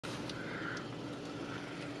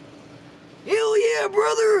yeah,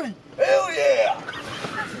 brother! Hell yeah!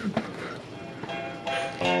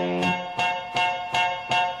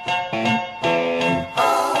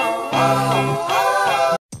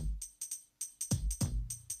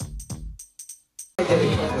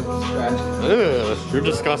 Ugh, you're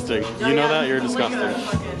disgusting. You know that? You're disgusting.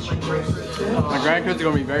 My grandkids are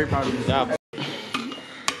gonna be very proud of me. Yeah.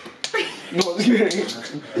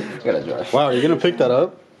 Gotta Josh. Wow, you're gonna pick that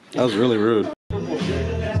up? That was really rude.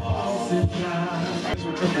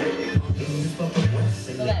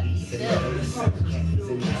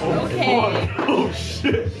 Okay. Oh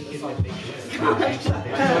shit.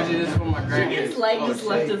 His leg just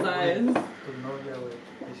left his eyes.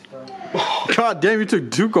 God damn, you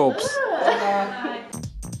took 2 gulps.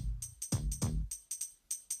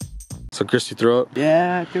 So Chris, you throw up?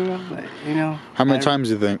 Yeah, I threw up, but you know. How many times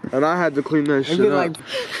do you think? And I had to clean that shit up. Like,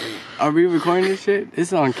 are we recording this shit? This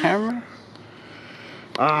is on camera?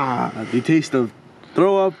 The taste of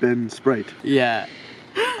throw up and Sprite. Yeah.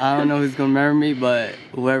 I don't know who's gonna marry me, but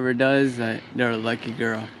whoever does, they're a lucky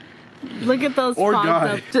girl. Look at those Or fonts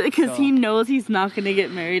die. up because he knows he's not gonna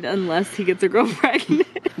get married unless he gets a girl pregnant.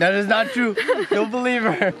 That is not true. Don't believe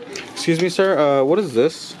her. Excuse me, sir. What is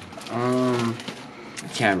this?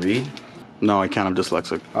 Can't read. No, I can't. I'm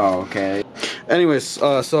dyslexic. Oh, okay. Anyways,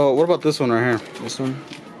 so what about this one right here? This one?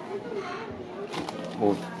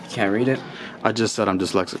 Well, can't read it? I just said I'm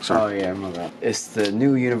dyslexic, sir. Oh, yeah, my bad. It's the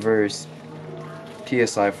new universe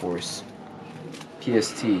PSI Force.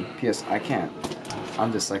 PST. I can't.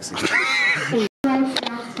 I'm dyslexic.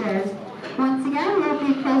 Downstairs. Once again, we'll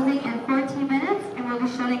be closing in 14 minutes and we'll be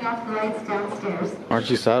shutting off the lights downstairs. Aren't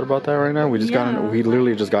you sad about that right now? We just got in, we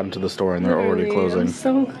literally just got into the store and they're already closing. I'm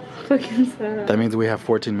so fucking sad. That means we have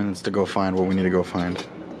 14 minutes to go find what we need to go find.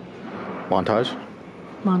 Montage?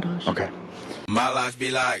 Montage. Okay. My life be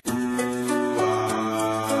like, yeah.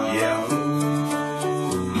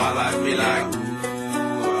 My life be like,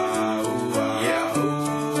 yeah.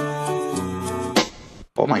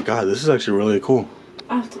 Oh my god, this is actually really cool.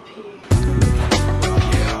 I have to pee.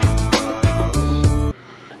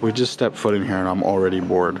 We just stepped foot in here and I'm already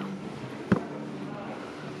bored.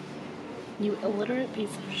 You illiterate piece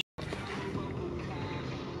of shit.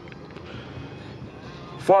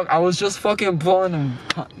 Fuck, I was just fucking blowing them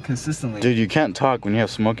consistently. Dude, you can't talk when you have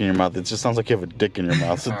smoke in your mouth. It just sounds like you have a dick in your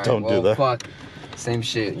mouth, so Alright, don't do that. Fuck. Same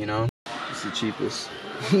shit, you know? It's the cheapest.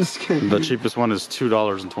 The cheapest one is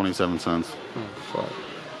 $2.27. Fuck.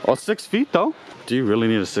 Oh, 6 feet though? Do you really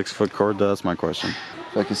need a 6-foot cord? That's my question.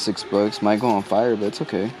 Fucking $6. Might go on fire, but it's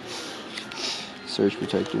okay. Surge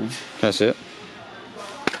protector. That's it.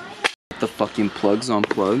 The fucking plugs on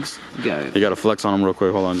plugs. You got it. You gotta flex on them real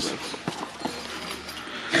quick. Hold on. Just...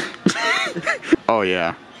 Oh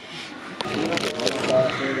yeah.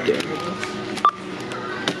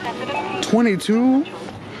 22.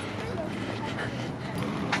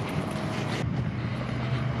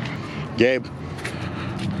 Gabe.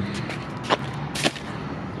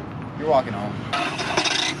 You're walking home.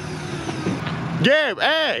 Gabe,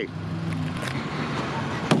 hey!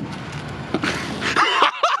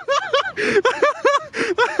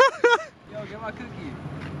 Yo, get my cookie.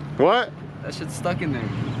 What? That shit's stuck in there.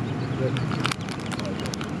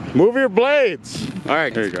 Move your blades. All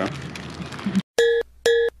right, there you go.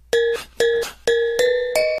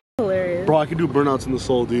 Hilarious. Bro, I can do burnouts in the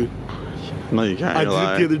soul, dude. No, you can't. I You're did it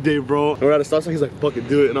lying. the other day, bro. We're at a stop sign, he's like, fuck it,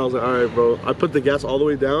 do it. And I was like, alright, bro. I put the gas all the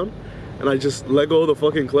way down, and I just let go of the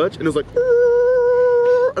fucking clutch, and it was like,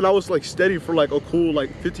 and I was like steady for like a cool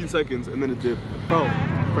like 15 seconds, and then it dipped. Bro,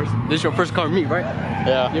 This is your first car meet, right?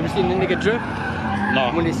 Yeah. You ever seen a nigga drift?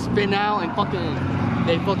 No. When they spin out and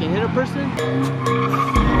they fucking hit a person?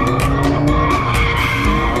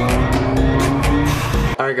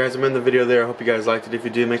 Alright guys, I'm in the video there. I hope you guys liked it. If you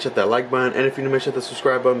did, make sure to hit that like button, and if you didn't, make sure to hit the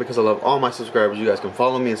subscribe button, because I love all my subscribers. You guys can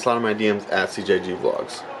follow me and slide in my DMs at CJG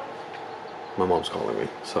Vlogs. My mom's calling me,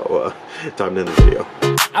 so time to end the video.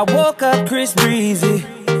 I woke up Chris Breezy.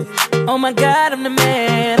 Oh my god, I'm the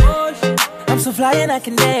man. I'm so fly and I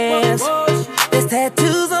can dance. There's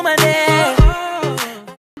tattoos on my neck.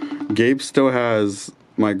 Gabe still has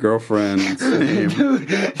my girlfriend's name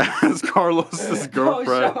as Carlos's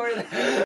girlfriend.